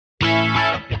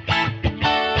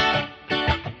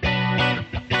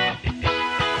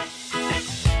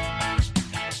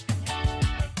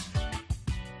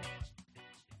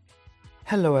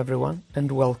Hello everyone and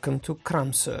welcome to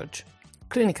CramSurg,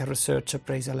 clinical research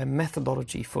appraisal and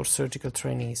methodology for surgical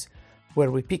trainees, where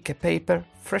we pick a paper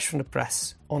fresh from the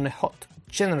press on a hot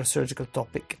general surgical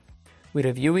topic. We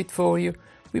review it for you,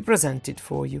 we present it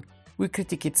for you, we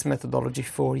critique its methodology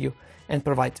for you, and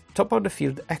provide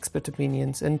top-of-the-field expert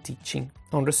opinions and teaching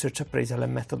on research appraisal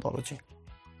and methodology.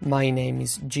 My name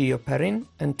is Gio Perrin,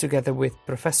 and together with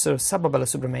Professor Saba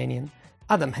Balasubramanian,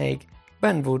 Adam Haig,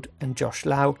 Ben Wood and Josh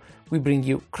Lau, we bring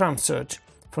you CramSurg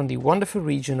from the wonderful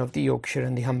region of the Yorkshire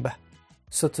and the Humber.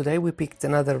 So today we picked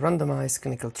another randomized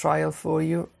clinical trial for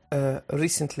you,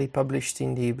 recently published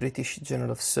in the British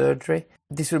Journal of Surgery.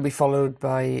 This will be followed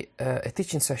by a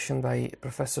teaching session by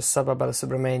Professor Saba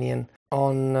Balasubramanian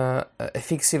on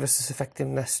efficacy versus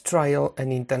effectiveness trial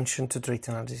and intention to treat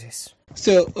analysis.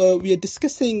 So we are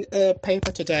discussing a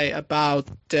paper today about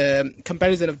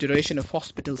comparison of duration of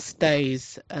hospital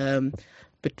stays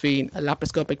between a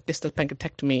laparoscopic distal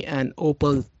pancreatectomy and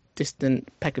open distal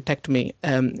pancreatectomy,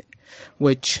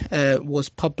 which was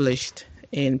published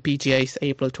in PGA's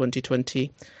April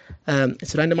 2020.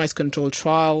 It's a randomized controlled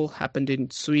trial, happened in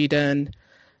Sweden,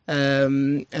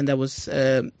 and that was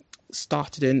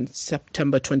started in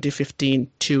September 2015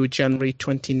 to January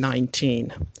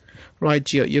 2019. Right,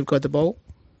 Gio, you've got the ball.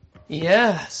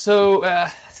 Yeah, so I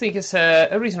think it's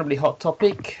a reasonably hot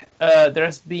topic. There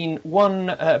has been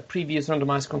one previous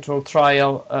randomized controlled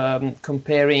trial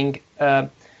comparing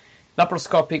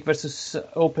laparoscopic versus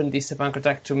open distal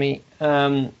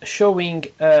pancreatectomy, showing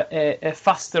a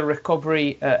faster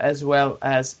recovery as well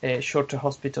as a shorter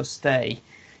hospital stay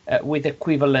with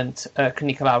equivalent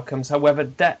clinical outcomes. However,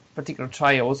 that particular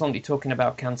trial was only talking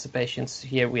about cancer patients.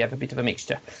 Here we have a bit of a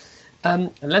mixture.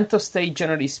 Length of stay,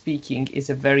 generally speaking,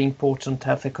 is a very important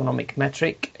health economic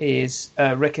metric, is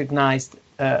recognized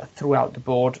throughout the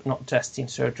board, not just in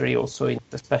surgery, also in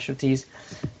the specialties.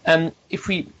 If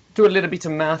we do a little bit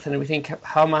of math and we think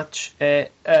how much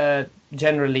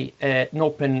generally an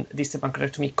open distal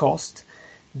pancreatectomy cost,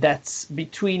 that's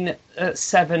between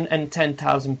 £7,000 and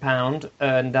 £10,000,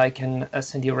 and I can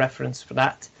send you a reference for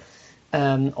that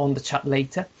on the chat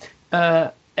later.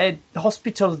 A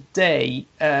hospital day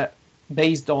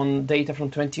based on data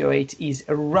from 2008 is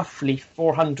roughly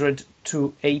 $400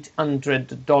 to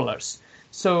 $800.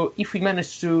 So if we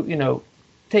manage to,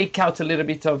 take out a little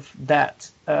bit of that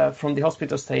from the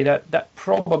hospital stay, that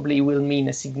probably will mean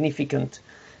a significant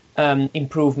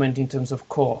improvement in terms of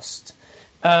cost.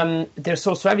 There's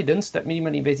also evidence that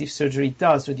minimally invasive surgery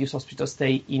does reduce hospital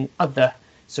stay in other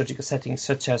surgical settings,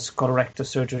 such as colorectal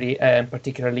surgery and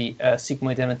particularly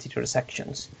sigmoid and anterior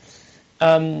resections.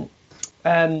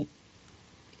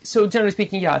 So generally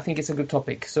speaking, I think it's a good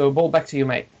topic. So ball back to you,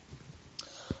 mate.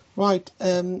 Right.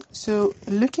 So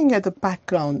looking at the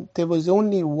background, there was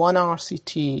only one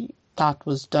RCT that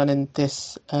was done in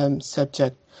this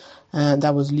subject, and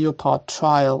that was Leopard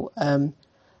trial.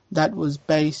 That was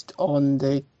based on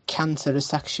the cancer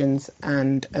resections,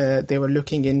 and they were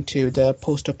looking into the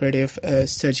postoperative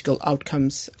surgical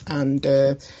outcomes and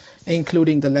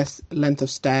including the length of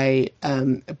stay,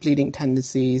 bleeding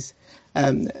tendencies,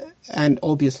 and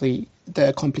obviously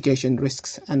the complication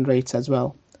risks and rates as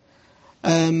well.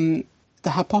 The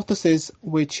hypothesis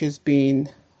which has been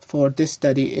for this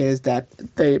study is that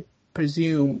they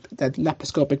presumed that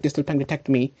laparoscopic distal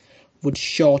pancreatectomy would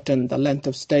shorten the length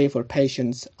of stay for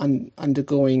patients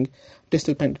undergoing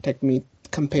distal pancreatectomy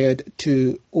compared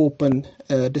to open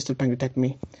distal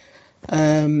pancreatectomy.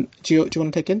 Gio, do you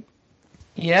want to take in?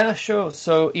 Yeah, sure.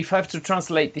 So if I have to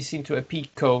translate this into a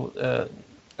PICO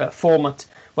format,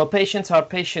 well, patients are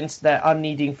patients that are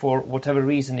needing, for whatever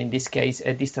reason, in this case,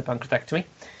 a distal pancreatectomy.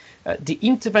 The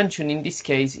intervention in this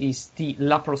case is the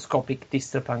laparoscopic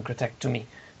distal pancreatectomy,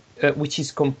 which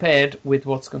is compared with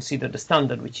what's considered the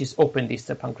standard, which is open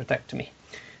distal pancreatectomy.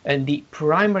 And the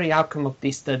primary outcome of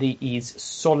this study is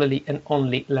solely and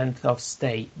only length of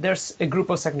stay. There's a group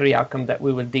of secondary outcomes that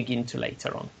we will dig into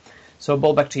later on. So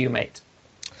ball back to you, mate.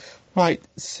 Right.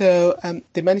 So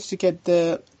they managed to get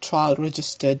the trial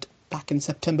registered back in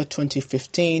September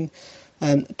 2015.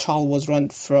 Trial was run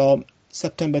from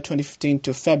September 2015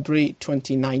 to February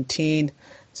 2019.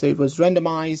 So it was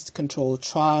randomized, controlled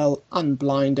trial,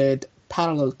 unblinded,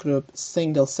 parallel group,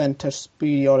 single center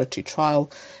superiority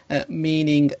trial,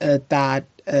 meaning that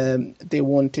they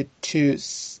wanted to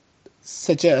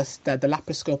suggest that the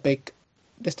laparoscopic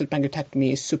distal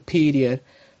pancreatectomy is superior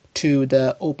to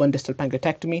the open distal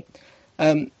pancreatectomy.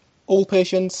 All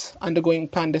patients undergoing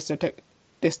planned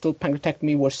distal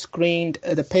pancreatectomy were screened.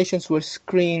 The patients were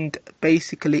screened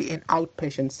basically in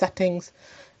outpatient settings,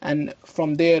 And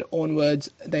from there onwards,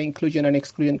 the inclusion and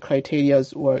exclusion criteria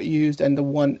were used, and the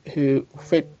one who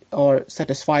fit or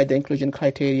satisfied the inclusion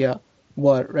criteria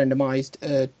were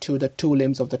randomized to the two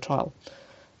limbs of the trial.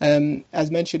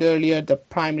 As mentioned earlier, the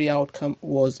primary outcome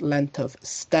was length of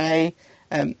stay.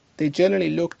 They generally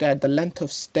looked at the length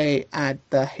of stay at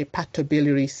the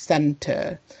hepatobiliary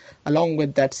center, along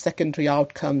with that secondary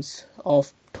outcomes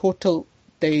of total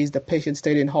days the patient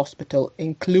stayed in hospital,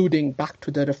 including back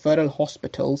to the referral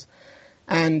hospitals,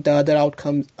 and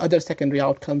the other secondary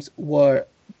outcomes were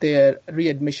their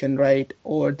readmission rate,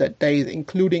 or the days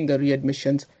including the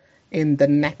readmissions in the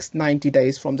next 90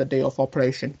 days from the day of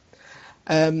operation.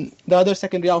 The other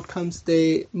secondary outcomes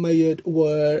they measured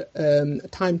were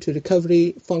time to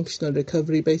recovery, functional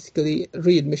recovery, basically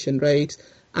readmission rates,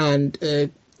 and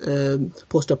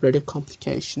post-operative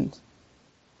complications.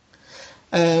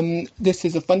 This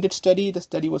is a funded study. The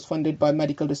study was funded by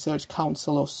Medical Research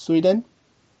Council of Sweden.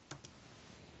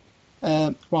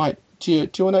 Right,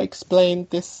 Gio, do you want to explain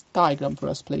this diagram for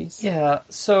us, please? Yeah,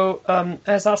 so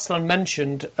as Aslan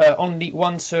mentioned, only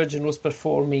one surgeon was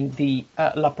performing the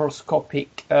laparoscopic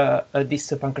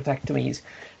distal pancreatectomies.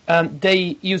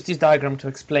 They used this diagram to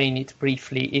explain it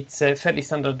briefly. It's a fairly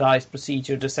standardized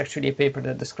procedure. There's actually a paper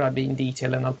that describes it in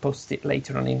detail, and I'll post it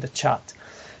later on in the chat.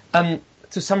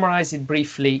 To summarize it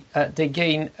briefly, they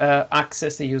gain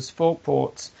access. They use 4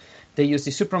 ports. They use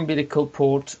the supraumbilical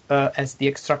port as the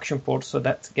extraction port, so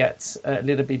that gets a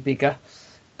little bit bigger.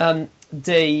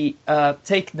 They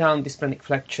take down the splenic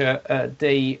flexure.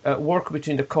 They work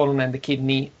between the colon and the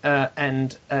kidney,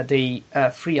 and they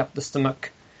free up the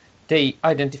stomach. They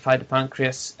identify the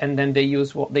pancreas, and then they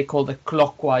use what they call the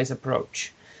clockwise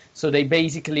approach. So they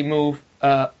basically move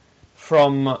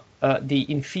from the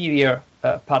inferior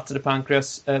parts of the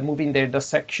pancreas, moving their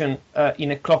dissection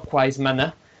in a clockwise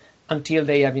manner until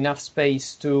they have enough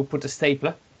space to put a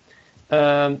stapler,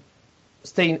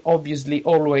 staying obviously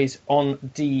always on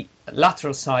the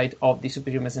lateral side of the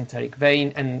superior mesenteric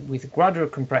vein, and with gradual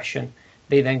compression,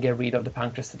 they then get rid of the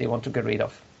pancreas that they want to get rid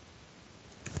of.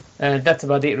 That's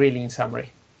about it, really, in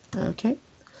summary. Okay,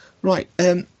 right.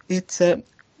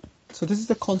 So this is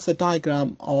the concept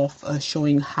diagram of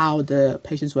showing how the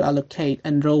patients were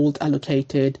enrolled,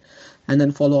 allocated, and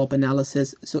then follow-up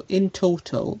analysis. So in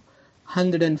total,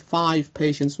 105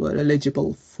 patients were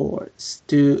eligible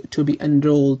to be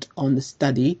enrolled on the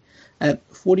study.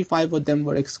 45 of them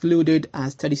were excluded,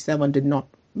 as 37 did not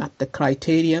meet the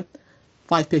criteria.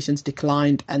 5 patients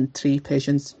declined, and 3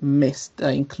 patients missed the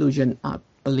inclusion, I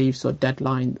believe, so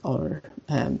deadline or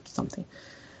something.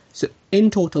 So in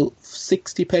total,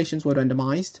 60 patients were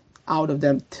randomized. Out of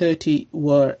them, 30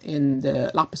 were in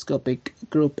the laparoscopic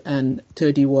group and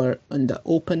 30 were in the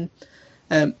open.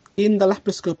 In the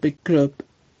laparoscopic group,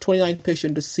 29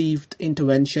 patients received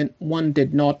intervention. 1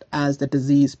 did not, as the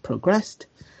disease progressed.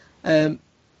 In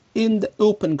the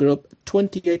open group,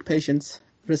 28 patients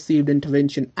received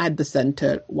intervention at the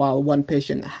center, while 1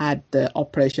 patient had the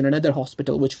operation in another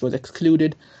hospital, which was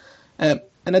excluded.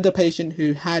 Another patient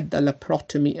who had the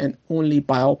laparotomy and only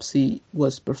biopsy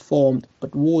was performed,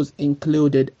 but was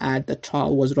included as the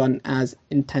trial was run as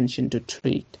intention to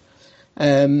treat.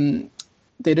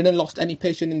 They didn't lost any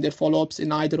patient in their follow-ups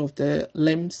in either of the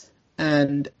limbs,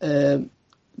 and the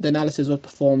analysis was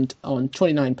performed on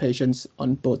 29 patients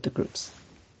on both the groups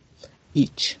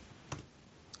each.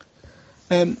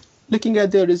 Looking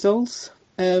at the results,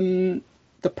 the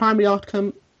primary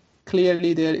outcome,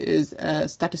 clearly there is a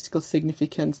statistical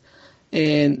significance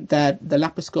in that the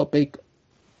laparoscopic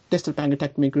distal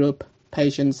pancreatectomy group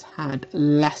patients had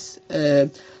less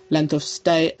length of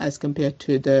stay as compared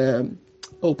to the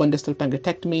open distal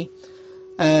pancreatectomy.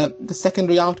 The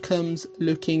secondary outcomes,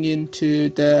 looking into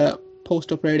the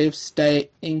post-operative stay,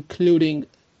 including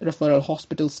referral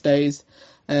hospital stays,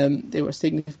 they were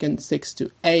significant, 6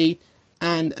 to 8,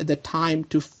 and the time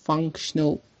to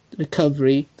functional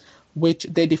recovery, which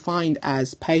they defined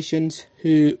as patients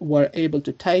who were able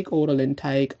to take oral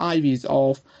intake, IVs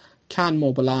off, can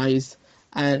mobilize,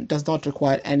 and does not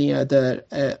require any other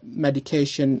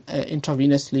medication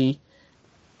intravenously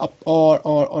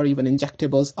or even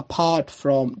injectables apart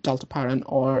from dalteparin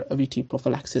or VT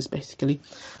prophylaxis, basically.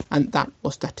 And that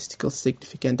was statistically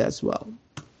significant as well.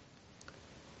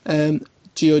 Gio,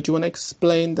 do you want to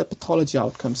explain the pathology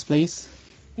outcomes, please?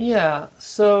 Yeah,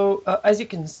 so as you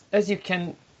can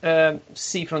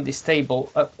see from this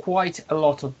table, quite a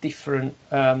lot of different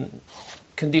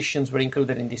conditions were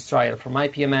included in this trial, from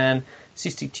IPMN,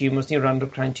 cystic tumors,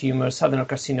 neuroendocrine tumors,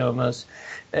 adenocarcinomas,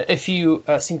 a few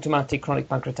symptomatic chronic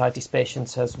pancreatitis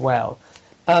patients as well.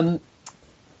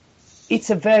 It's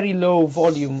a very low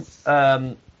volume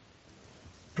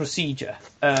procedure.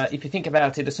 If you think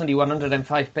about it, there's only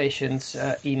 105 patients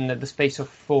in the space of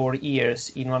 4 years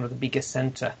in one of the biggest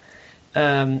centres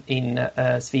in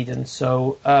Sweden.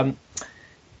 So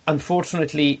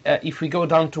unfortunately, if we go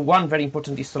down to one very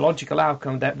important histological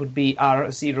outcome, that would be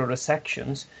R0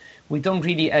 resections, we don't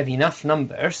really have enough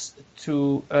numbers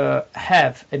to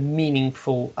have a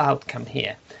meaningful outcome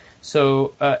here.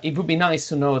 So it would be nice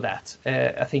to know that.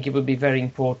 I think it would be very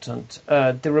important.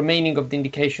 The remaining of the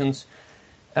indications,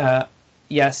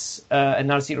 yes, an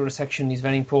R0 resection is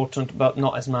very important, but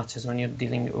not as much as when you're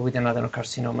dealing with an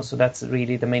adenocarcinoma. So that's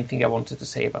really the main thing I wanted to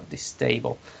say about this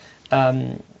table.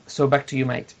 So back to you,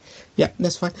 mate. Yeah,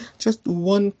 that's fine. Just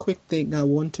one quick thing I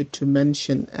wanted to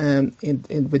mention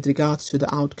with regards to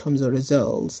the outcomes or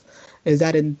results is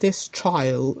that in this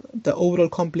trial, the overall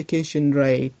complication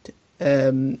rate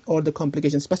or the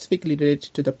complications specifically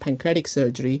related to the pancreatic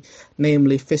surgery,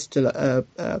 namely fistula,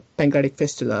 pancreatic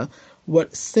fistula, were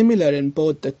similar in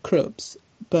both the groups.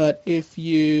 But if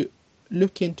you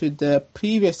look into the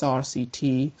previous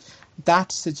RCT,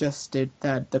 that suggested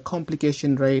that the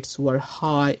complication rates were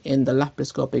high in the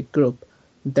laparoscopic group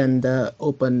than the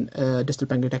open distal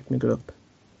pancreatectomy group.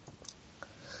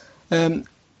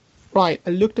 Right, I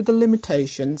looked at the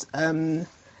limitations.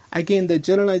 Again, the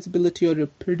generalizability or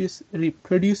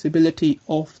reproducibility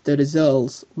of the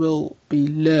results will be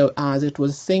low as it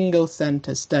was a single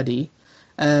center study.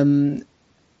 There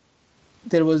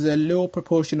was a low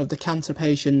proportion of the cancer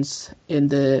patients in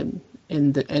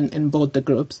both the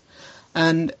groups,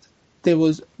 and there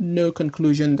was no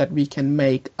conclusion that we can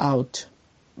make out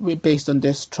based on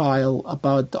this trial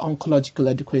about the oncological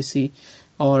adequacy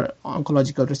or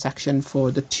oncological resection for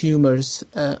the tumors,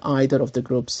 either of the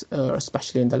groups,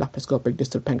 especially in the laparoscopic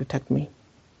distal pancreatectomy.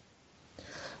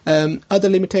 Other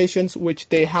limitations which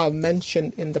they have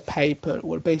mentioned in the paper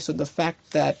were based on the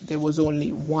fact that there was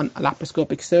only one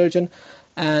laparoscopic surgeon,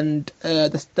 and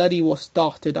the study was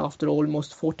started after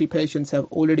almost 40 patients have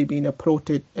already been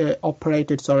operated in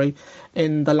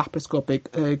the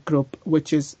laparoscopic group,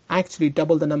 which is actually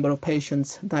double the number of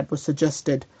patients that was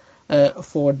suggested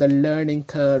for the learning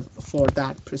curve for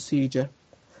that procedure.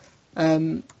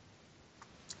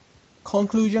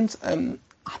 Conclusions. I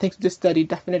think this study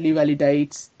definitely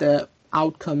validates the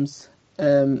outcomes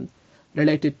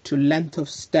related to length of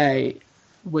stay,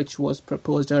 which was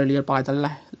proposed earlier by the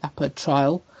LAPER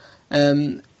trial.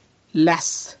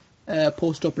 Less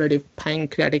post-operative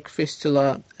pancreatic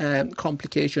fistula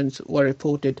complications were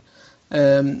reported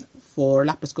for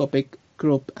laparoscopic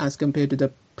group as compared to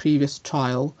the previous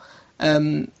trial.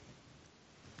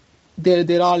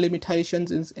 There are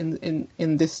limitations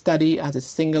in this study as it's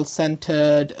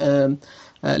single-centered,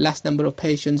 less number of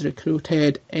patients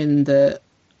recruited in the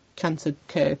cancer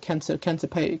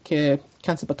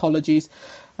pathologies.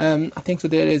 I think so.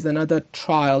 There is another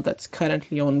trial that's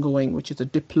currently ongoing, which is a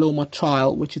diploma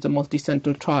trial, which is a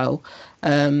multi-center trial.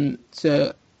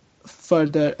 So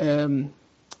further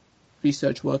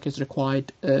research work is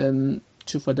required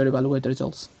to further evaluate the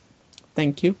results.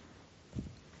 Thank you.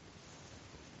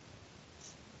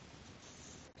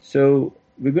 So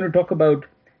we're going to talk about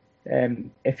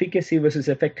efficacy versus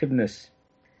effectiveness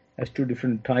as two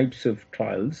different types of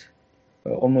trials,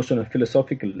 almost on a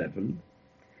philosophical level.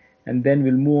 And then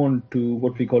we'll move on to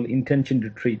what we call intention to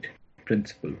treat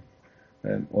principle,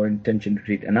 or intention to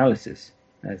treat analysis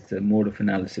as the mode of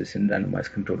analysis in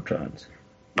randomized controlled trials.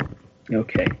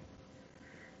 Okay.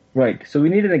 Right, so we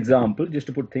need an example just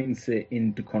to put things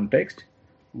into context.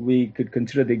 We could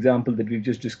consider the example that we've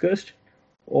just discussed,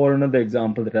 or another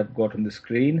example that I've got on the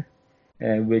screen,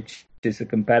 which is a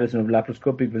comparison of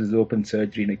laparoscopic versus open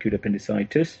surgery in acute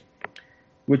appendicitis.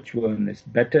 Which one is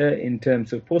better in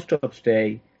terms of post-op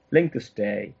stay, length of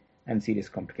stay, and serious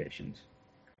complications?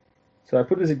 So I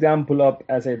put this example up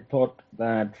as I thought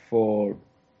that for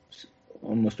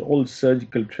almost all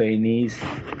surgical trainees,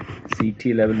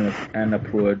 CT level and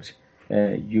upwards,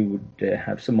 you would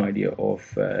have some idea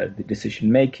of the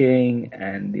decision making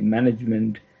and the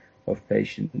management of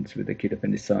patients with acute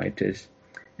appendicitis,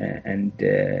 and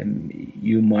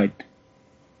you might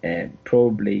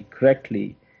probably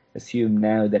correctly assume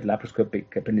now that laparoscopic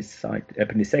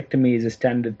appendicectomy is a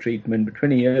standard treatment, but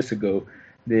 20 years ago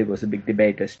there was a big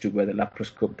debate as to whether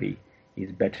laparoscopy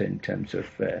is better in terms of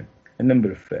a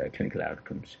number of clinical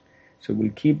outcomes. So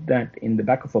we'll keep that in the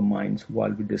back of our minds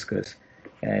while we discuss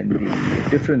the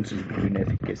differences between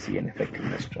efficacy and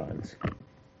effectiveness trials.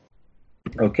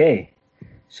 Okay,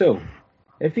 so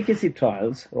efficacy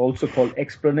trials are also called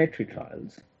explanatory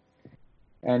trials,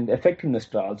 and effectiveness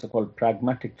trials are called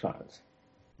pragmatic trials.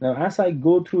 Now, as I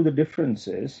go through the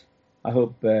differences, I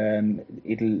hope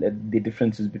the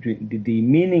differences between the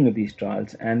meaning of these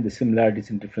trials and the similarities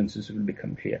and differences will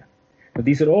become clear. Now,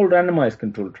 these are all randomized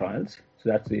controlled trials, so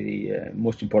that's the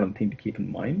most important thing to keep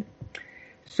in mind.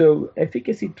 So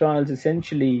efficacy trials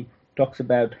essentially talks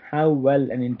about how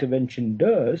well an intervention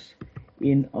does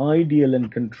in ideal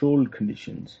and controlled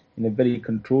conditions, in a very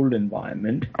controlled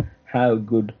environment, how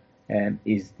good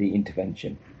is the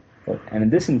intervention. And in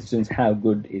this instance, how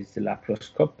good is the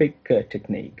laparoscopic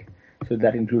technique. So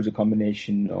that includes a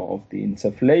combination of the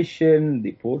insufflation,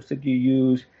 the ports that you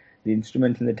use, the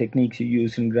instruments and the techniques you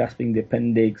use in grasping the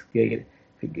appendix,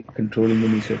 controlling the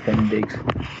mesoappendix,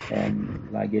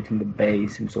 ligating the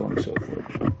base, and so on and so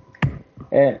forth.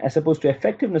 As opposed to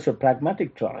effectiveness of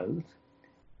pragmatic trials,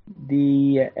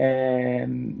 the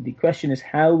question is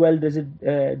how well does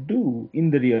it do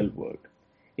in the real world,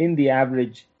 in the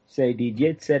average, say,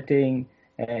 DGH setting,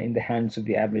 in the hands of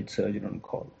the average surgeon on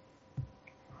call.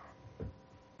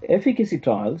 Efficacy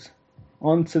trials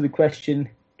answer the question,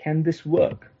 can this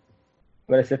work?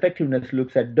 Whereas effectiveness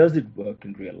looks at, does it work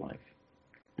in real life?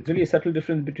 There's really a subtle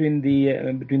difference between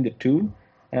the two,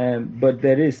 but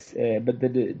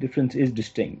the difference is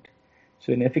distinct.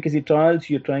 So in efficacy trials,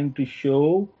 you're trying to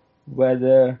show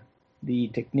whether the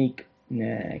technique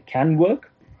can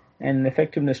work, and in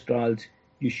effectiveness trials,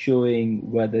 you're showing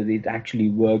whether it actually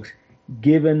works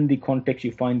given the context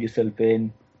you find yourself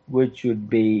in, which would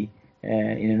be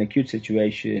in an acute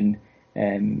situation,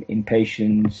 in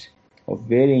patients of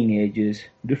varying ages,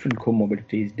 different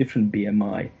comorbidities, different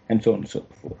BMI, and so on and so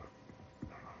forth.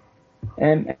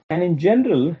 And in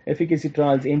general, efficacy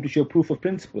trials aim to show proof of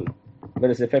principle,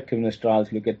 whereas effectiveness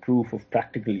trials look at proof of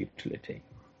practical utility.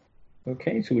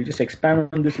 Okay, so we'll just expand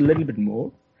on this a little bit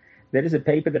more. There is a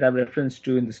paper that I've referenced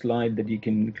to in the slide that you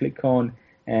can click on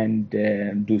and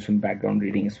do some background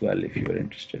reading as well if you are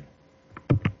interested.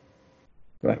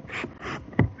 Right.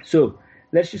 So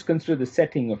let's just consider the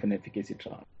setting of an efficacy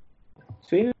trial.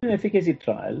 So in an efficacy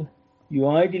trial, you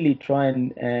ideally try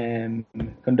and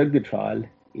conduct the trial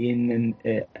in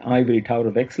an ivory tower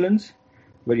of excellence,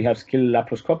 where you have skilled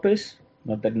laparoscopists.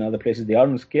 Not that in other places they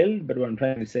aren't skilled, but what I'm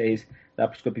trying to say is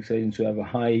laparoscopic surgeons who have a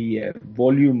high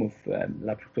volume of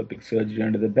laparoscopic surgery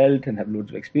under the belt and have loads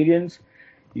of experience.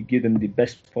 You give them the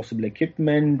best possible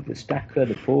equipment, the stacker,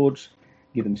 the ports,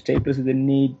 give them staplers if they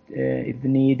need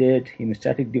it,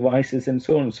 hemostatic devices, and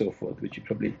so on and so forth, which you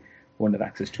probably won't have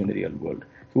access to in the real world.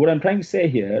 So what I'm trying to say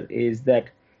here is that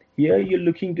here you're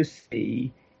looking to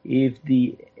see if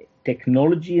the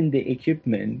technology and the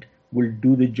equipment will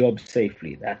do the job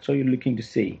safely. That's what you're looking to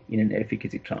see in an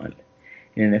efficacy trial.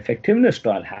 In an effectiveness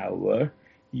trial, however,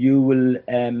 you will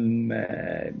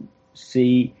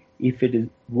see if it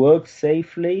works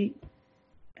safely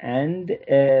and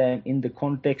in the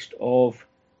context of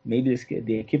maybe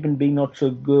the equipment being not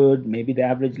so good, maybe the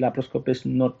average laparoscopist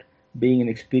not being an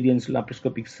experienced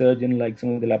laparoscopic surgeon like some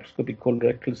of the laparoscopic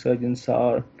colorectal surgeons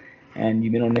are, and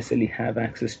you may not necessarily have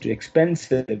access to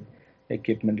expensive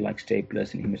equipment like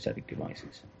staplers and hemostatic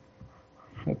devices.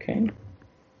 Okay.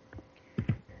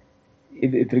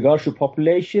 With regards to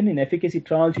population, in efficacy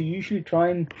trials, you usually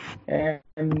try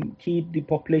and keep the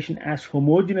population as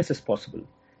homogeneous as possible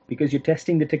because you're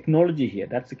testing the technology here.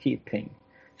 That's the key thing.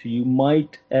 So you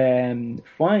might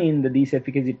find that these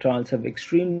efficacy trials have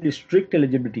extremely strict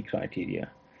eligibility criteria.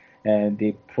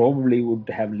 They probably would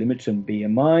have limits on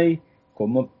BMI,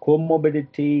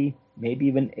 comorbidity, maybe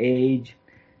even age.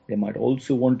 They might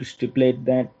also want to stipulate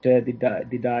that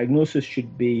the diagnosis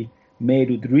should be made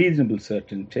with reasonable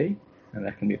certainty, and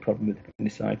that can be a problem with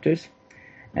appendicitis.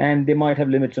 And they might have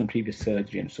limits on previous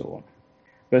surgery and so on.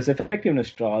 Whereas effectiveness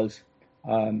trials,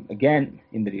 again,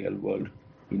 in the real world,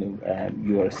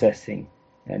 you are assessing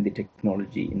the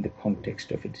technology in the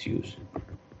context of its use.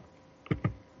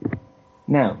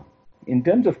 Now, in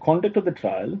terms of conduct of the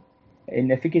trial,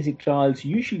 in efficacy trials,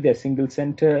 usually they're single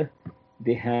center.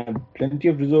 They have plenty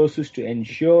of resources to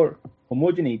ensure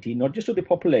homogeneity, not just of the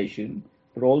population,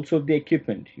 but also of the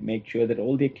equipment. You make sure that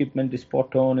all the equipment is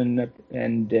spot on and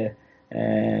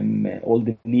all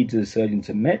the needs of the surgeons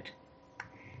are met.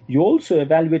 You also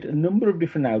evaluate a number of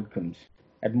different outcomes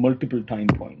at multiple time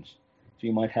points. So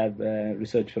you might have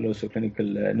research fellows or clinical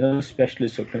nurse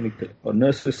specialists or clinical or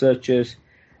nurse researchers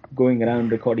going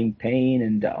around recording pain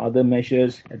and other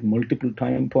measures at multiple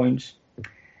time points,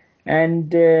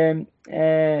 and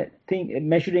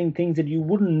measuring things that you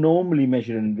wouldn't normally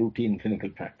measure in routine clinical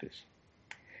practice.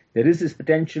 There is this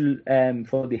potential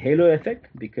for the halo effect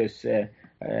because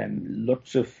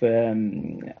lots of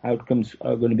outcomes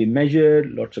are going to be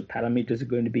measured, lots of parameters are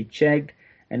going to be checked,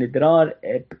 and if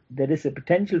there is a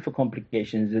potential for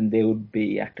complications, then they would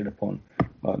be acted upon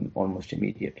almost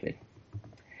immediately.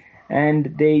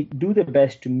 And they do their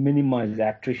best to minimize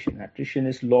attrition. Attrition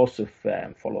is loss of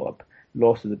follow-up,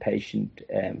 loss of the patient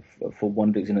for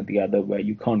one reason or the other where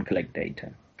you can't collect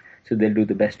data. So they'll do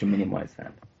the best to minimize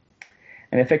that.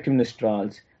 And effectiveness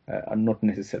trials are not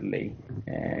necessarily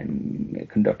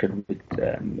conducted with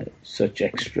such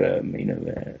extra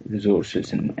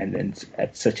resources and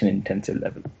at such an intensive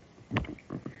level.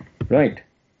 Right.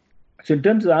 So in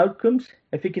terms of outcomes,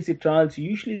 efficacy trials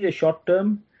usually they're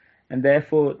short-term, and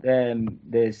therefore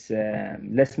there's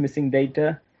less missing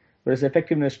data, whereas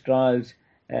effectiveness trials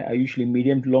are usually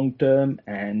medium to long-term,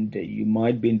 and you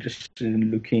might be interested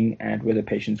in looking at whether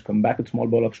patients come back with small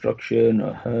bowel obstruction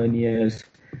or hernias,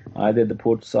 either at the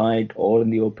port site or in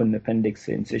the open appendix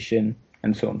incision,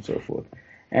 and so on and so forth.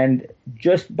 And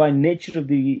just by nature of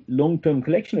the long-term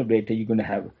collection of data, you're going to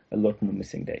have a lot more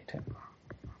missing data.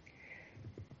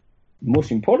 The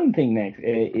most important thing next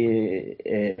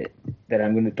that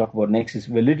I'm going to talk about next is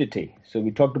validity. So we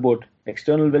talked about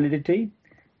external validity,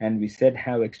 and we said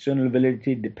how external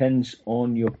validity depends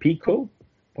on your PICO,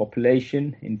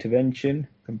 population, intervention,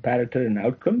 comparator, and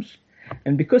outcomes.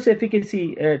 And because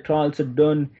efficacy trials are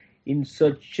done in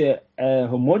such a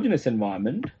homogeneous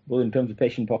environment, both in terms of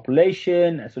patient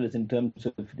population as well as in terms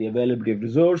of the availability of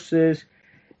resources,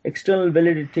 external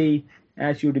validity,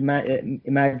 as you'd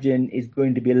imagine, is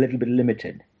going to be a little bit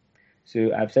limited.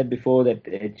 So I've said before that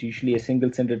it's usually a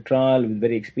single-centered trial with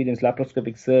very experienced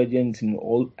laparoscopic surgeons and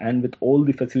with all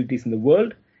the facilities in the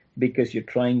world, because you're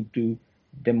trying to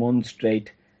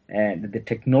demonstrate that the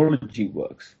technology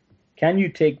works. Can you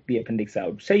take the appendix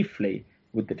out safely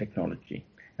with the technology?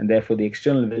 And therefore, the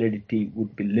external validity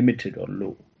would be limited or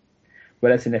low.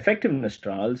 Whereas in effectiveness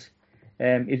trials,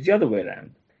 it's the other way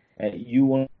around. You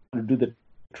want to do the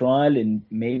trial in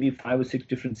maybe 5 or 6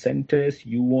 different centers.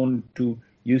 You want to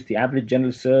use the average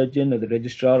general surgeon or the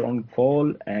registrar on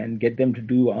call and get them to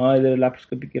do either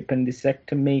laparoscopic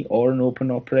appendicectomy or an open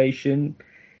operation.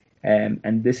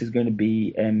 And this is going to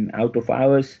be out of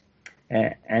hours.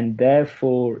 And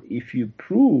therefore, if you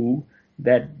prove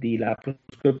that the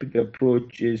laparoscopic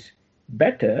approach is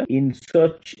better in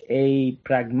such a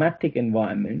pragmatic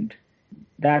environment,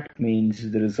 that means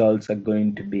the results are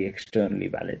going to be externally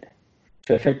valid.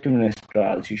 So effectiveness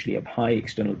trials usually have high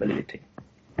external validity.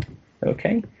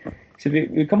 Okay, so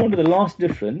we come on to the last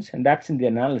difference, and that's in the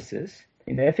analysis.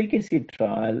 In the efficacy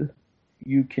trial,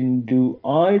 you can do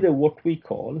either what we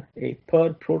call a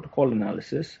per protocol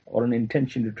analysis or an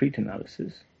intention to treat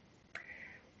analysis,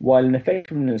 while in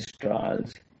effectiveness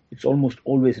trials, it's almost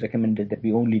always recommended that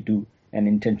we only do an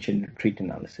intention to treat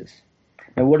analysis.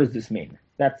 Now, what does this mean?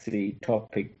 That's the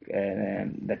topic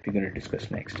that we're going to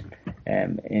discuss next.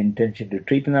 Intention to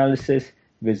treat analysis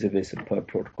vis-a-vis a per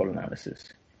protocol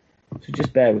analysis. So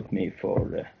just bear with me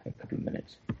for a couple of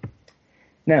minutes.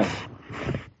 Now,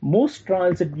 most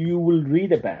trials that you will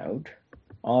read about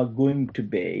are going to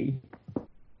be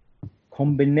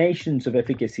combinations of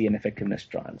efficacy and effectiveness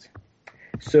trials.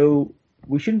 So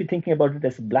we shouldn't be thinking about it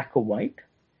as black or white.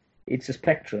 It's a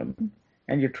spectrum,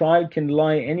 and your trial can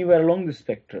lie anywhere along the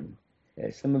spectrum.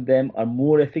 Some of them are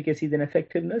more efficacy than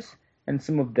effectiveness, and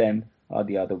some of them are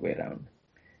the other way around.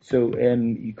 So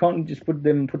you can't just put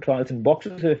trials in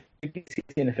boxes of efficacy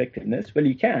and effectiveness. Well,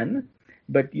 you can,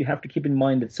 but you have to keep in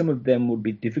mind that some of them would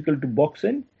be difficult to box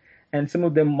in, and some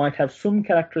of them might have some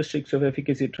characteristics of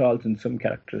efficacy trials and some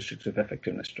characteristics of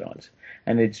effectiveness trials.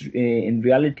 And it's in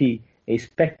reality a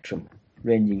spectrum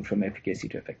ranging from efficacy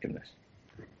to effectiveness.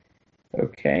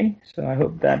 Okay, so I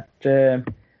hope that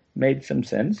made some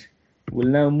sense. We'll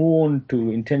now move on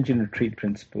to intention to treat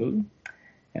principle,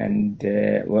 and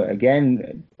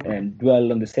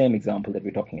dwell on the same example that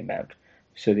we're talking about.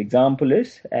 So the example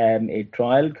is a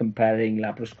trial comparing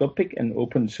laparoscopic and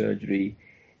open surgery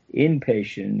in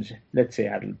patients, let's say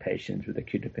adult patients with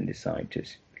acute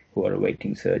appendicitis who are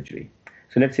awaiting surgery.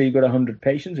 So let's say you've got 100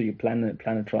 patients, or you plan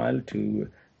a trial to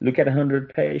look at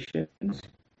 100 patients,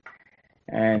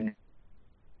 and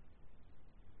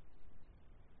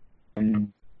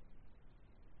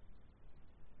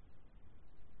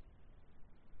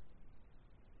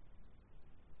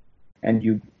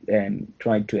you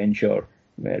try to ensure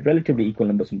relatively equal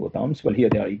numbers in both arms. Well, here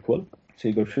they are equal, so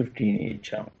you got 15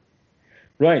 each arm.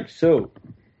 Right, so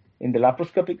in the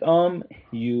laparoscopic arm,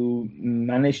 you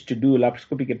managed to do a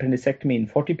laparoscopic appendicectomy in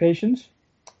 40 patients,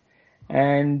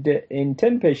 and in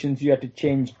 10 patients, you had to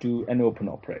change to an open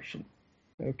operation.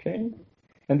 Okay,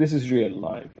 and this is real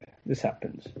life. This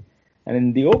happens. And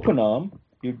in the open arm,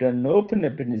 you've done an open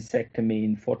appendicectomy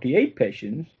in 48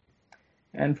 patients,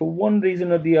 and for one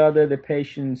reason or the other, the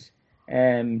patients,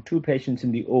 2 patients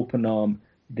in the open arm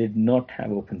did not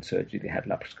have open surgery. They had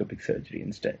laparoscopic surgery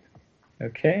instead.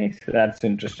 Okay, so that's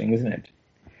interesting, isn't it?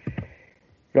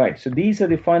 Right, so these are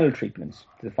the final treatments.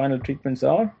 The final treatments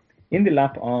are, in the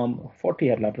lap arm, 40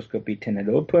 had laparoscopy, 10 had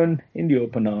open. In the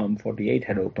open arm, 48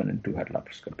 had open and 2 had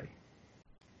laparoscopy.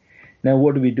 Now,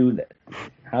 what do we do then?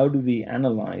 How do we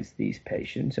analyze these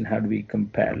patients and how do we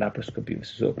compare laparoscopy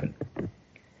versus open?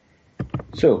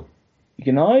 So, you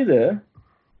can either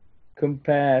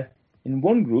compare in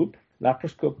one group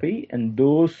laparoscopy and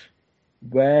those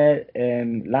where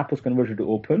lap was converted to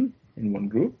open in one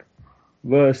group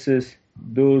versus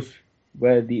those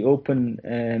where the open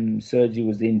surgery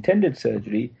was the intended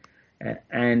surgery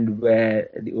and where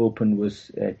the open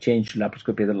was changed to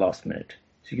laparoscopy at the last minute.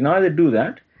 So you can either do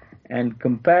that and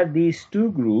compare these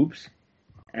two groups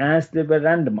as they were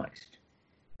randomized.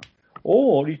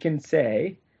 Or you can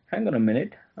say, hang on a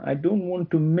minute, I don't want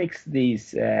to mix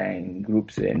these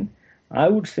groups in. I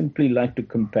would simply like to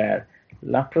compare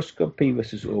laparoscopy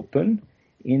versus open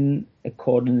in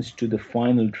accordance to the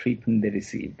final treatment they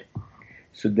received.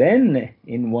 So then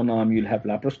in one arm you'll have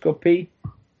laparoscopy,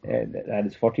 that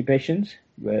is 40 patients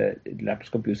where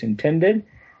laparoscopy was intended,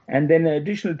 and then an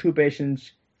additional 2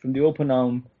 patients from the open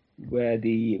arm where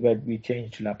we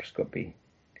changed to laparoscopy.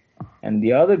 And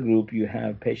the other group you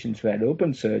have patients who had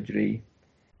open surgery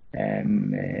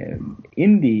in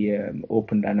the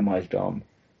open randomized arm,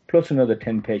 plus another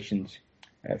 10 patients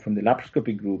from the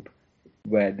laparoscopy group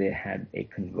where they had a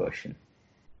conversion.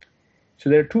 So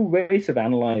there are 2 ways of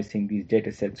analyzing these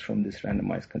data sets from this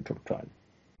randomized controlled trial.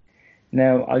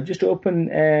 Now, I'll just open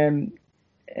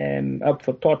up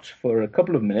for thoughts for a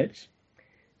couple of minutes.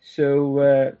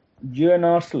 So, Gio and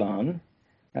Arslan,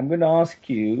 I'm going to ask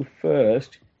you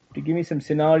first to give me some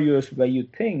scenarios where you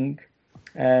think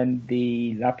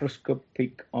the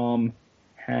laparoscopic arm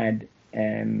had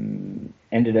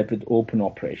ended up with open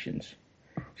operations.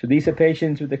 So these are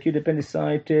patients with acute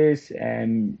appendicitis,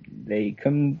 and they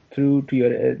come through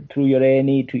your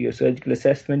A&E to your surgical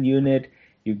assessment unit.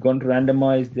 You've gone to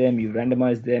randomize them. You've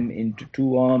randomized them into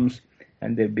 2 arms,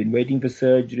 and they've been waiting for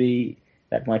surgery.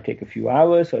 That might take a few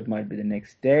hours, or it might be the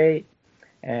next day.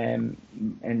 And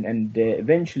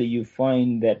eventually you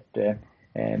find that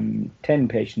 10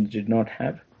 patients did not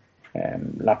have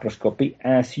laparoscopy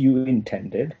as you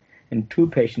intended, and 2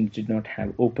 patients did not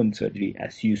have open surgery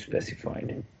as you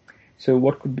specified. So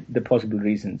what could the possible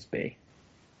reasons be?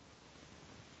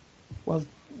 Well,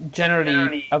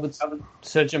 generally I would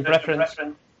surgeon preference.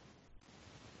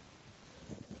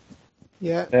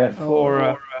 Yeah.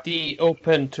 For the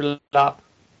open to lap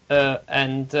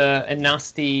and a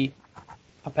nasty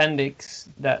appendix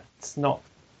that's not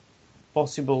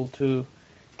possible to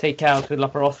take out with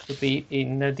laparoscopy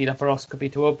in the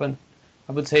laparoscopy to open.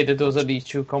 I would say that those are the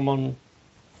 2 common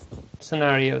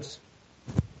scenarios.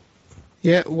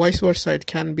 Yeah, vice versa, it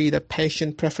can be the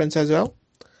patient preference as well,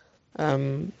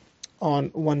 on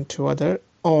one to other.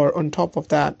 Or on top of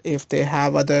that, if they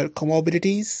have other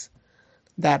comorbidities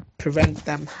that prevent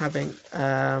them having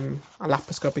a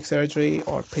laparoscopic surgery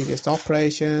or previous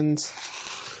operations,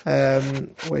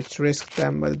 which risk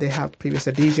them, well, they have previous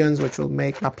adhesions, which will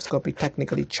make laparoscopy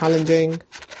technically challenging.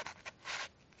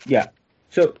 Yeah.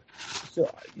 So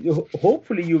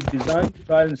hopefully you've designed the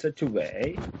trial in such a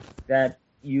way that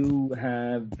you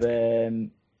have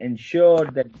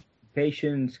ensured that the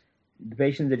patients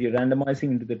that you're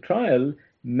randomizing into the trial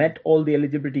met all the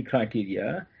eligibility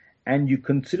criteria, and you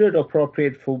considered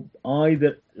appropriate for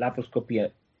either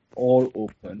laparoscopy or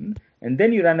open, and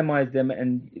then you randomize them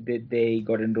and they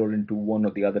got enrolled into one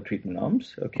or the other treatment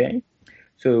arms. Okay,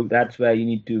 so that's where you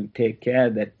need to take care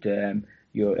that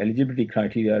your eligibility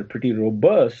criteria are pretty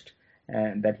robust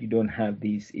and that you don't have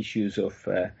these issues of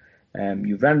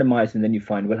you've randomized and then you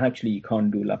find, well, actually you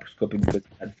can't do laparoscopy because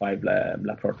you had 5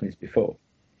 laparotomies before.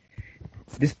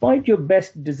 Despite your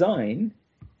best design,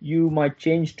 you might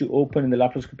change to open in the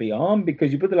laparoscopy arm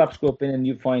because you put the laparoscope in and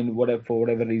you find for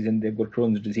whatever reason they've got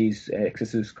Crohn's disease,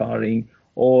 excessive scarring,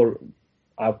 or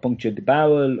I've punctured the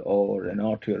bowel or an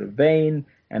artery or a vein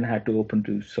and had to open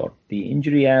to sort the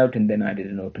injury out, and then I did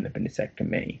an open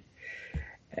appendicectomy.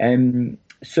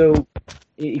 So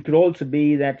it could also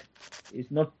be that it's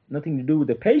nothing to do with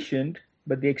the patient,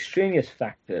 but the extraneous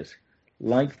factors.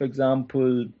 Like, for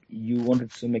example, you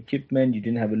wanted some equipment, you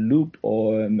didn't have a loop,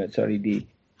 or what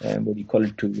do you call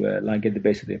it, to like at the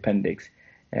base of the appendix.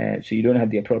 So you don't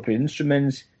have the appropriate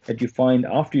instruments that you find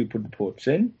after you put the ports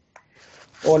in.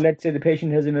 Or let's say the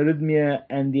patient has an arrhythmia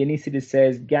and the anesthetist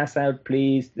says, gas out,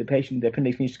 please. The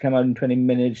appendix needs to come out in 20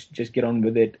 minutes, just get on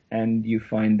with it. And you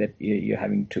find that you're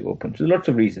having to open. So lots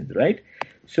of reasons, right?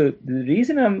 So the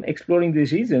reason I'm exploring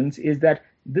these reasons is that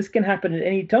this can happen at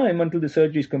any time until the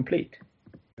surgery is complete.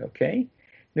 Okay?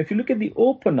 Now, if you look at the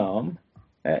open arm,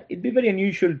 it'd be very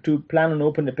unusual to plan an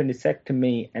open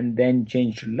appendicectomy and then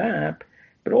change to LAP,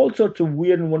 but all sorts of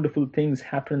weird and wonderful things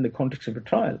happen in the context of a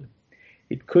trial.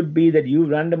 It could be that you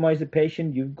randomize the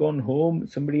patient, you've gone home,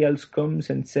 somebody else comes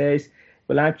and says,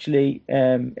 well, actually,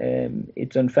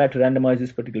 it's unfair to randomize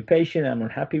this particular patient, I'm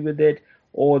not happy with it.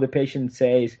 Or the patient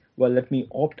says, well, let me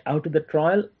opt out of the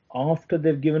trial after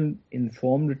they've given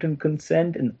informed written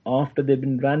consent and after they've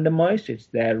been randomized. It's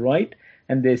their right.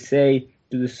 And they say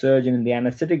to the surgeon in the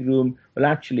anesthetic room, well,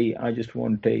 actually, I just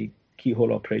want a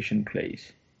keyhole operation,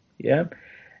 please. Yeah.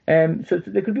 So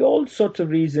there could be all sorts of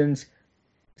reasons,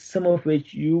 some of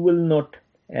which you will not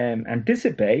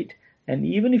anticipate. And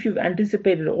even if you've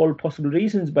anticipated all possible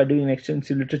reasons by doing an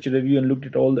extensive literature review and looked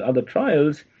at all the other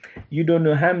trials, you don't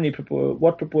know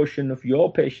what proportion of your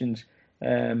patients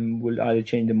will either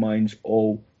change their minds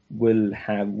or will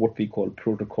have what we call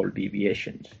protocol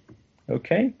deviations.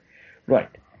 Okay,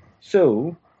 right.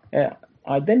 So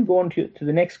I then go on to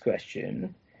the next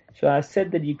question. So I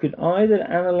said that you could either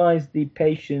analyze the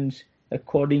patients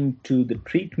according to the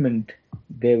treatment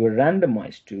they were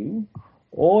randomized to,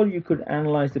 or you could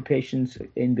analyze the patients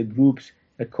in the groups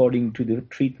according to the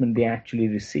treatment they actually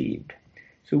received.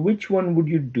 So which one would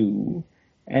you do,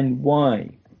 and why?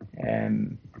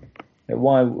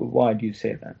 Why do you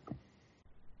say that?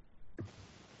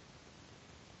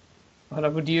 Well, I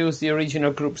would use the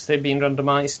original groups they've been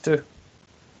randomized to,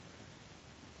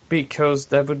 because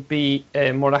that would be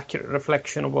a more accurate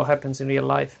reflection of what happens in real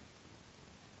life.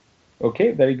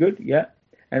 Okay, very good. Yeah.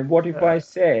 And what if I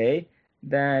say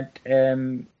that,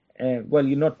 well,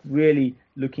 you're not really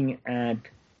looking at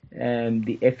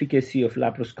the efficacy of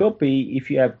laparoscopy if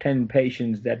you have 10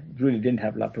 patients that really didn't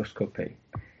have laparoscopy?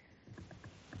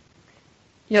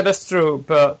 Yeah, that's true.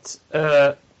 But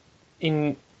my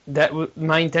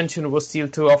intention was still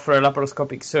to offer a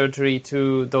laparoscopic surgery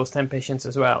to those 10 patients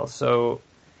as well. So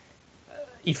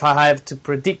if I have to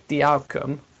predict the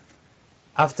outcome,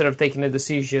 after I've taken a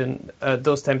decision,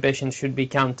 those 10 patients should be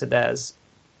counted as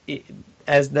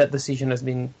that decision has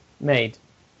been made.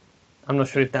 I'm not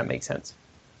sure if that makes sense.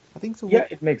 I think so. Yeah,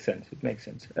 it makes sense. It makes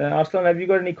sense. Arslan, have you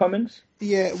got any comments?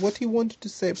 Yeah, what he wanted to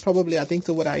say, probably, I think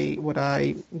so. What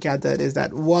I gathered is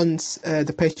that once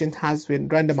the patient has been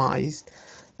randomized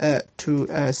to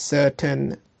a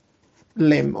certain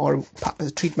limb or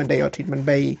treatment A or treatment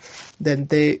B, then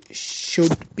they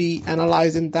should be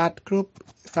analyzed in that group,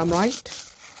 if I'm right?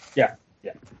 Yeah,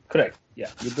 correct. Yeah,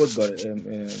 you both got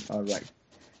it. All right.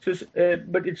 So,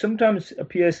 but it sometimes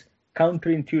appears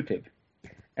counterintuitive.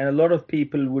 And a lot of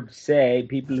people would say,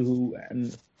 people who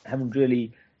haven't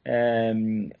really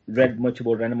read much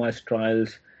about randomized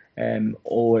trials,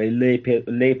 or a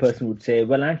lay person would say,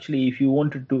 well, actually, if you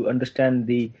wanted to understand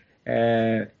the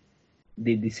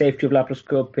safety of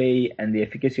laparoscopy and the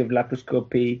efficacy of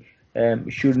laparoscopy,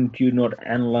 shouldn't you not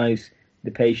analyze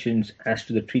the patients as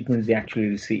to the treatments they actually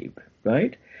received,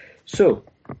 right? So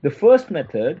the first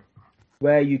method,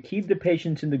 where you keep the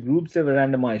patients in the groups they were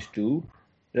randomized to,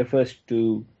 refers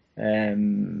to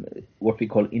what we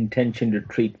call intention to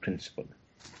treat principle.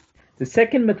 The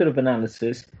second method of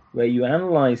analysis, where you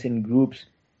analyze in groups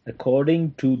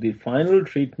according to the final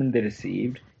treatment they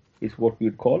received, is what we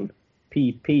would call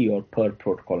PP, or per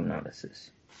protocol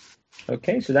analysis.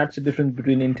 Okay, so that's the difference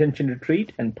between intention to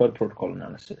treat and per protocol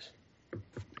analysis.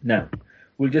 Now,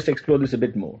 we'll just explore this a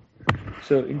bit more.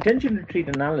 So intention to treat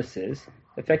analysis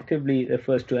effectively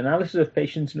refers to analysis of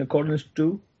patients in accordance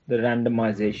to the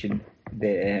randomization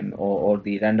or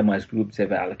the randomized groups they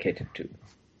were allocated to.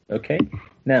 Okay,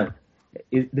 now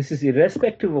this is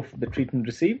irrespective of the treatment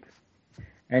received,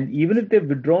 and even if they've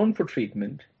withdrawn for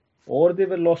treatment or they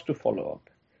were lost to follow-up.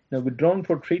 Now, withdrawn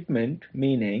for treatment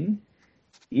meaning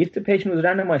if the patient was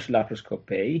randomized to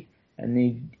laparoscopy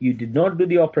and you did not do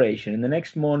the operation, and the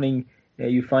next morning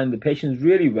you find the patient's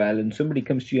really well, and somebody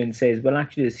comes to you and says, well,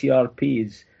 actually the CRP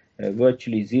is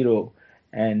virtually zero,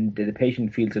 and the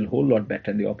patient feels a whole lot better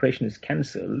and the operation is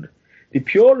cancelled, the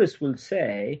purist will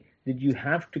say that you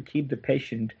have to keep the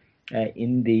patient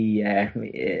in the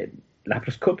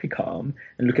laparoscopic arm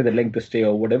and look at the length of stay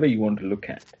or whatever you want to look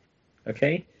at.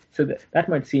 Okay, so that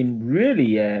might seem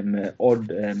really odd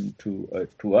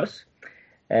to us,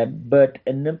 but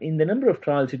in the number of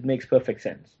trials it makes perfect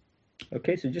sense.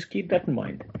 Okay, so just keep that in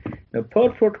mind. Now, per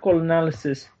protocol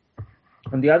analysis,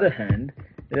 on the other hand,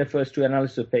 refers to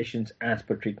analysis of patients as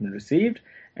per treatment received,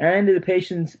 and if the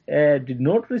patients did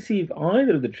not receive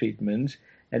either of the treatments,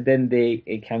 and then they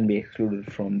can be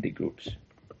excluded from the groups.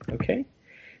 Okay,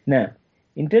 now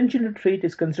intention to treat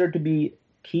is considered to be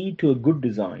key to a good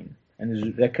design and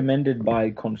is recommended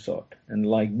by CONSORT, and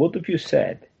like both of you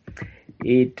said,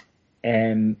 it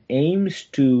aims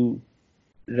to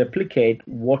replicate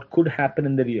what could happen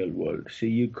in the real world. So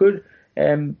you could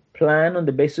plan on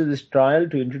the basis of this trial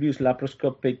to introduce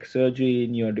laparoscopic surgery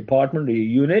in your department or your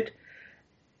unit,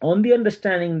 on the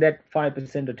understanding that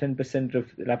 5% or 10%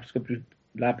 of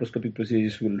laparoscopic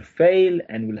procedures will fail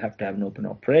and will have to have an open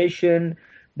operation.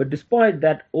 But despite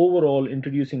that, overall,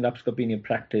 introducing laparoscopy in your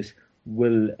practice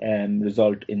will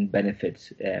result in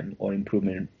benefits or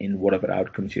improvement in whatever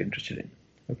outcomes you're interested in.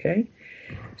 Okay?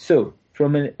 So,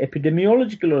 from an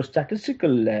epidemiological or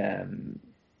statistical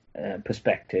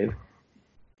perspective,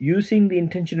 using the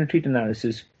intention to treat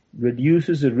analysis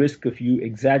reduces the risk of you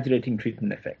exaggerating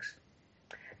treatment effects.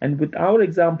 And with our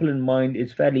example in mind,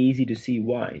 it's fairly easy to see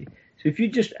why. So if you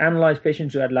just analyze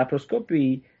patients who had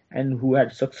laparoscopy and who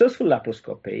had successful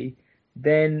laparoscopy,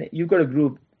 then you've got a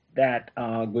group that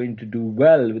are going to do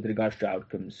well with regards to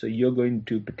outcomes. So you're going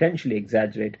to potentially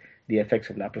exaggerate the effects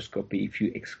of laparoscopy if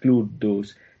you exclude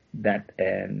those that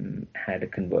had a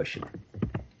conversion.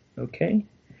 Okay?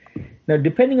 Now,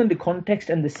 depending on the context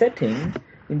and the setting,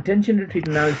 intention to treat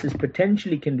analysis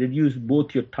potentially can reduce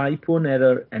both your type 1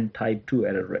 error and type 2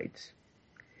 error rates.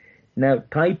 Now,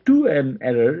 type 2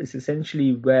 error is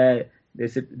essentially where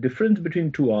there's a difference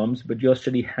between two arms, but your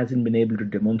study hasn't been able to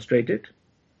demonstrate it.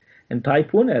 And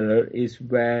type 1 error is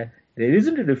where there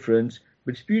isn't a difference,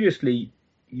 but spuriously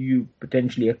you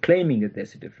potentially are claiming that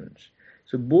there's a difference.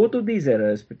 So both of these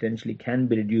errors potentially can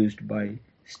be reduced by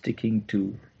sticking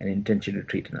to an intention to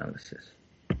treat analysis.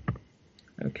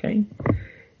 Okay?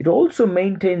 It also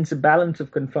maintains a balance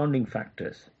of confounding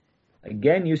factors.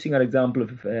 Again, using our example of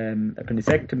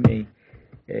appendicectomy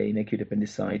in acute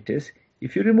appendicitis,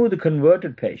 if you remove the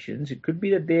converted patients, it could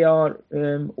be that they are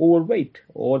overweight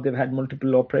or they've had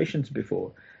multiple operations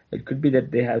before. It could be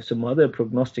that they have some other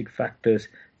prognostic factors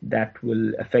that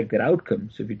will affect their outcome.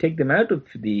 So if you take them out of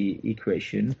the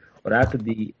equation or out of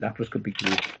the laparoscopic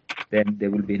group, then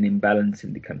there will be an imbalance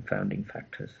in the confounding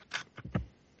factors.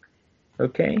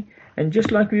 Okay, and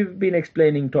just like we've been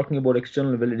explaining, talking about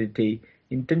external validity,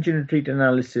 intention to treat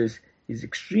analysis is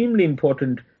extremely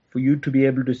important for you to be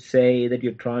able to say that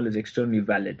your trial is externally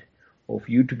valid, or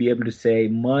for you to be able to say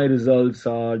my results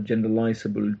are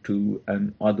generalizable to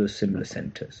other similar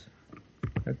centers.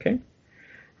 Okay,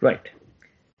 right.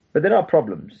 But there are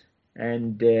problems,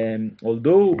 and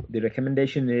although the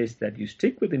recommendation is that you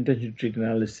stick with intention to treat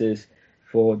analysis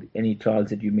for any trials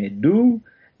that you may do,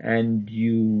 and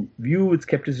you view with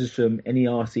skepticism any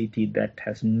RCT that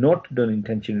has not done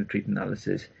intention to treat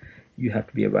analysis, you have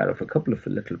to be aware of a couple of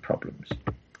little problems.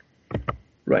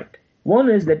 Right.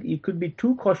 One is that you could be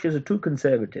too cautious or too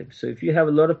conservative. So if you have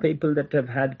a lot of people that have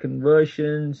had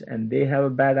conversions and they have a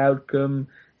bad outcome,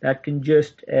 that can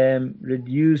just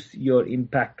reduce your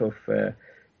impact of the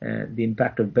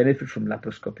impact of benefit from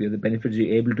laparoscopy or the benefits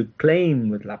you're able to claim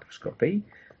with laparoscopy.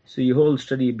 So your whole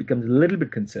study becomes a little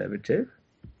bit conservative.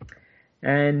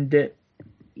 And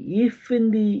if in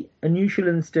the unusual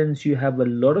instance you have a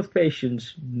lot of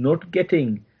patients not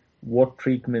getting what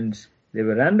treatments they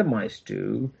were randomized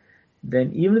to,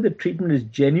 then even if the treatment is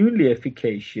genuinely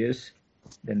efficacious,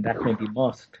 then that may be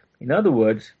masked. In other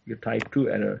words, your type 2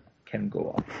 error can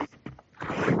go up.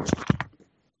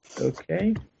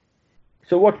 Okay,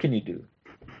 so what can you do?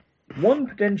 One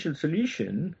potential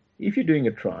solution, if you're doing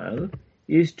a trial,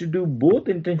 is to do both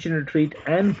intention to treat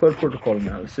and per protocol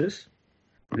analysis,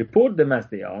 report them as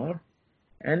they are,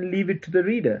 and leave it to the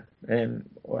reader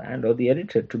or the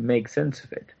editor to make sense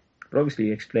of it. But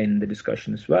obviously explain in the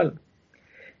discussion as well.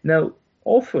 Now,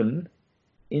 often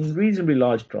in reasonably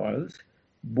large trials,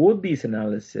 both these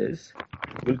analyses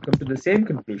will come to the same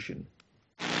conclusion.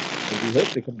 We hope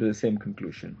they come to the same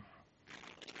conclusion.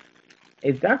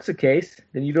 If that's the case,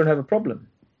 then you don't have a problem.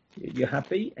 You're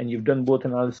happy and you've done both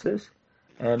analyses,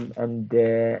 and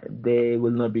there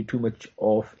will not be too much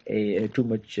of a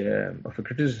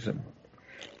criticism.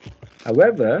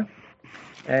 However,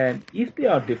 if they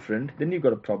are different, then you've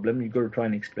got a problem. You've got to try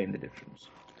and explain the difference.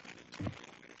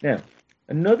 Now,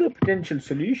 another potential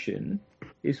solution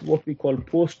is what we call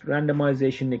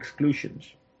post-randomization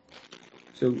exclusions.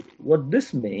 So what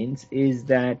this means is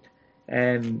that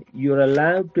you're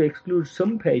allowed to exclude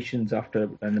some patients after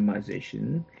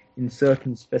randomization in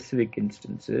certain specific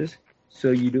instances.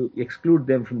 So you do exclude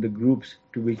them from the groups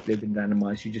to which they've been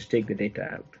randomized. You just take the data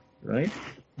out, right?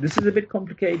 This is a bit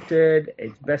complicated.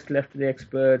 It's best left to the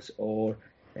experts, or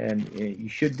you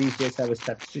should these days have a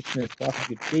statistician as part of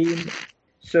your team.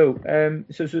 So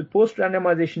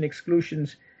post-randomization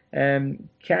exclusions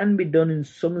can be done in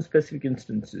some specific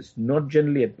instances, not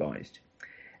generally advised.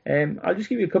 I'll just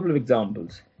give you a couple of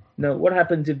examples. Now, what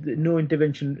happens if no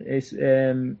intervention has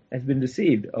been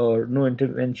received or no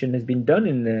intervention has been done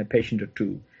in a patient or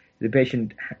two? the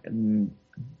patient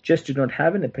just did not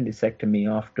have an appendicectomy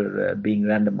after being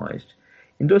randomized.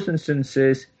 In those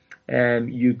instances,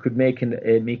 you could make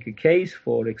a case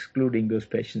for excluding those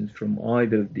patients from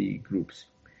either of the groups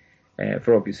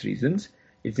for obvious reasons.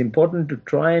 It's important to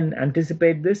try and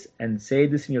anticipate this and say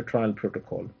this in your trial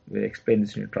protocol. Explain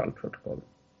this in your trial protocol.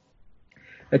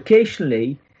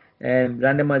 Occasionally,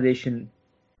 randomization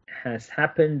has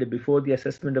happened before the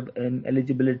assessment of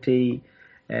eligibility,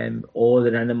 or the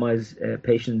randomized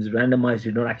patients randomized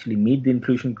did not actually meet the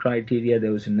inclusion criteria.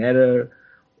 There was an error,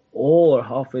 or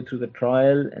halfway through the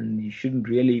trial, and you shouldn't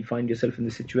really find yourself in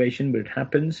this situation, but it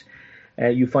happens.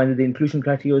 You find that the inclusion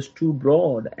criteria was too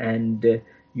broad, and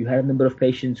you had a number of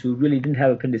patients who really didn't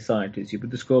have appendicitis. You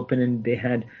put the scope in, and they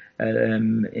had,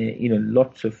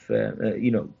 lots of,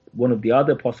 one of the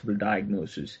other possible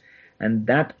diagnoses, and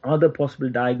that other possible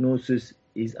diagnosis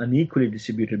is unequally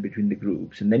distributed between the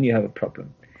groups, and then you have a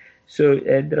problem. So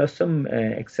there are some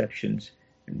exceptions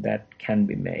that can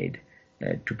be made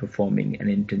to performing an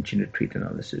intention to treat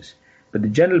analysis, but the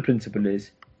general principle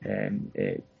is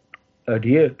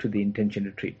adhere to the intention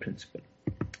to treat principle.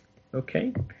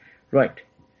 Okay, right.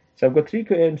 So I've got three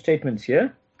statements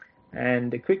here,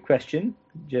 and a quick question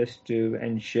just to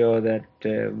ensure that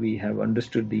we have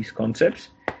understood these concepts.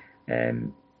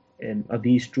 Are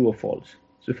these true or false?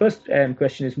 So first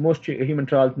question is, most human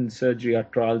trials in surgery are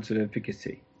trials of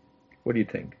efficacy. What do you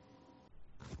think?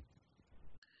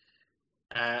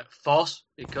 False,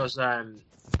 because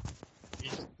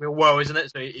it's real world, isn't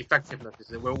it? So effectiveness is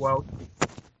the real world.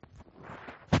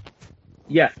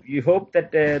 Yeah, you hope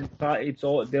that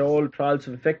they're all trials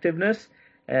of effectiveness.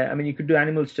 You could do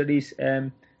animal studies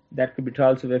that could be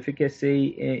trials of efficacy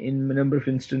in a number of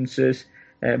instances,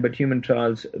 but human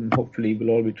trials hopefully will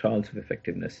all be trials of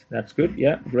effectiveness. That's good.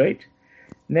 Yeah, great.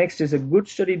 Next is, a good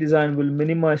study design will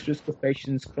minimize risk of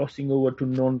patients crossing over to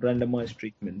non-randomized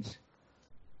treatments,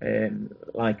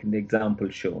 like in the example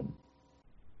shown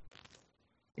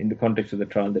in the context of the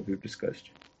trial that we've discussed.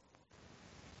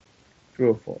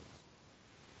 True or false?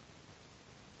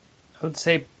 I would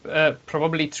say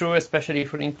probably true, especially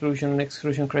for inclusion and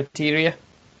exclusion criteria.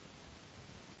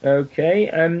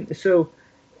 Okay, so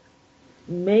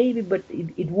maybe, but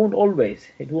it won't always.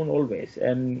 It won't always.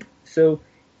 So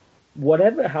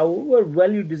however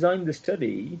well you design the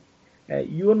study,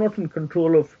 you are not in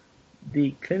control of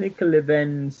the clinical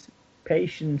events,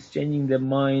 patients changing their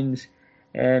minds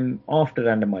after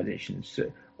randomizations,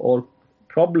 or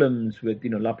problems with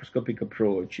laparoscopic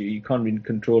approach. You can't be in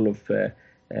control of,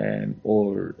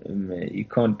 you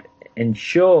can't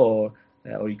ensure,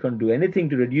 or you can't do anything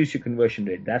to reduce your conversion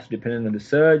rate. That's dependent on the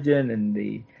surgeon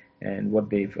and what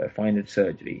they find at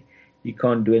surgery. You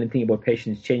can't do anything about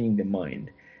patients changing their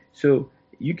mind. So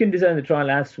you can design the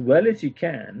trial as well as you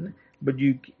can, but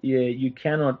you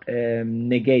cannot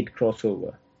negate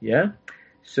crossover. Yeah,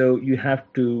 so you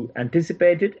have to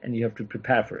anticipate it and you have to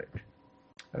prepare for it.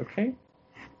 Okay,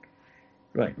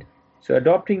 right. So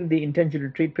adopting the intention to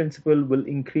treat principle will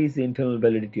increase the internal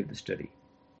validity of the study.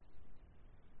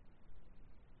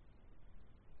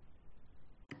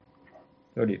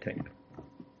 What do you think?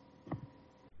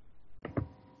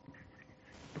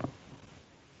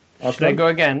 Should I go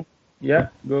again? Yeah,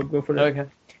 go for it. Okay.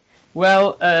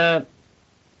 Well,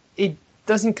 it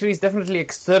does increase definitely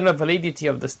external validity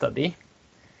of the study.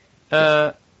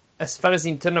 As far as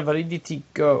internal validity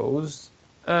goes,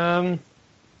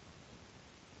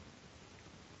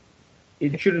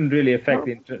 it shouldn't really affect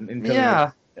the internal.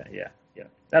 Yeah. Yeah.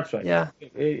 That's right. Yeah.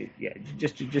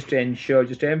 Just to ensure,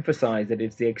 just to emphasize that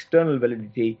it's the external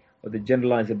validity or the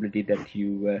generalizability that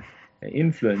you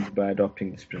influence by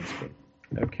adopting this principle.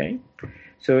 Okay.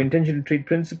 So intention to treat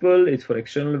principle is for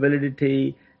external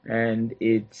validity, and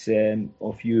it's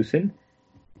of use in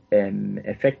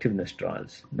effectiveness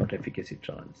trials, not efficacy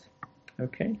trials.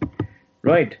 Okay.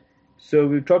 Right. So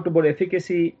we've talked about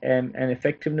efficacy and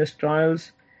effectiveness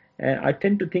trials. I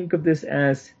tend to think of this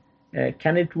as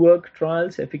can it work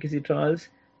trials, efficacy trials,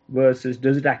 versus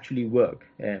does it actually work,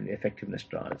 effectiveness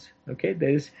trials. Okay,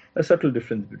 there is a subtle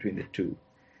difference between the two.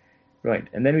 Right,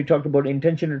 and then we talked about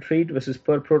intention to treat versus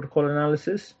per protocol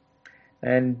analysis,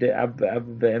 and I've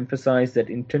emphasized that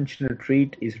intention to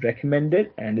treat is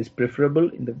recommended and is preferable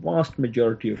in the vast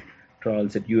majority of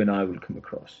trials that you and I will come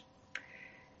across.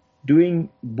 Doing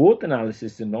both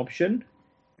analysis is an option,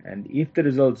 and if the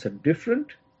results are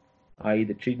different, i.e.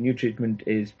 the new treatment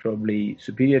is probably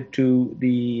superior to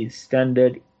the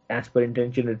standard as per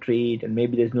intention to treat, and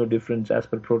maybe there's no difference as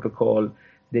per protocol,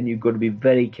 then you've got to be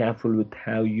very careful with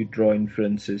how you draw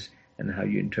inferences and how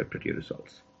you interpret your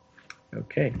results.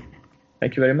 Okay,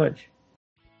 thank you very much.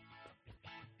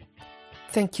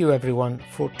 Thank you everyone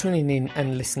for tuning in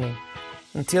and listening.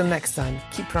 Until next time,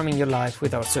 keep running your life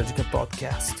with our surgical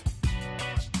podcast.